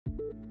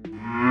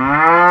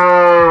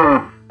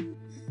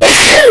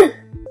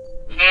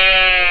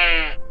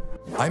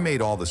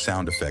made all the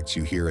sound effects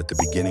you hear at the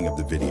beginning of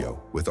the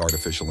video with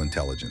artificial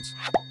intelligence.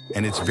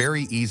 And it's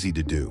very easy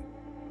to do.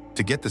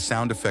 To get the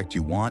sound effect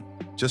you want,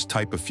 just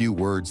type a few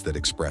words that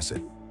express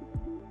it.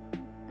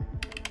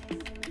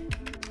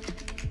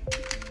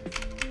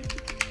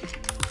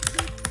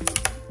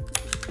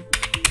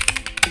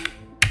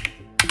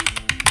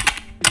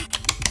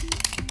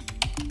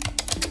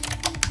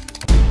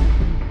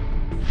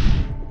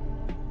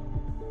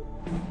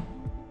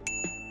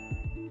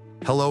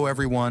 Hello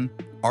everyone.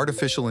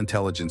 Artificial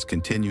intelligence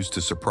continues to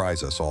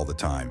surprise us all the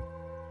time.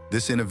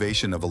 This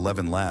innovation of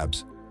 11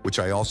 Labs, which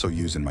I also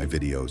use in my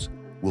videos,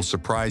 will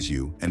surprise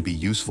you and be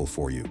useful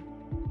for you.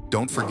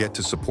 Don't forget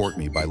to support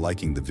me by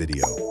liking the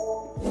video.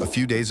 A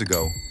few days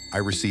ago, I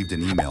received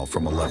an email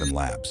from 11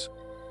 Labs.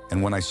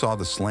 And when I saw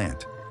the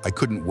slant, I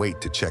couldn't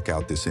wait to check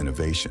out this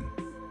innovation.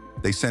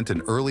 They sent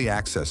an early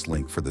access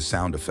link for the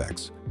sound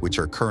effects, which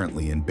are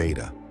currently in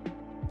beta.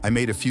 I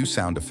made a few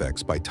sound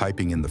effects by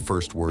typing in the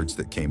first words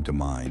that came to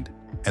mind,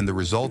 and the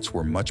results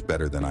were much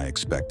better than I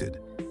expected.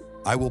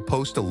 I will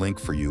post a link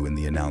for you in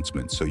the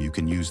announcement so you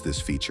can use this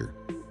feature.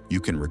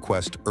 You can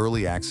request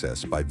early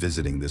access by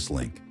visiting this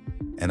link,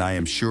 and I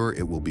am sure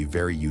it will be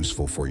very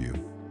useful for you.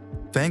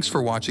 Thanks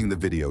for watching the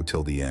video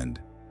till the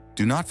end.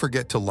 Do not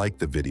forget to like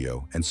the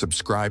video and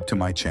subscribe to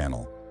my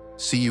channel.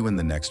 See you in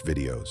the next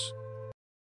videos.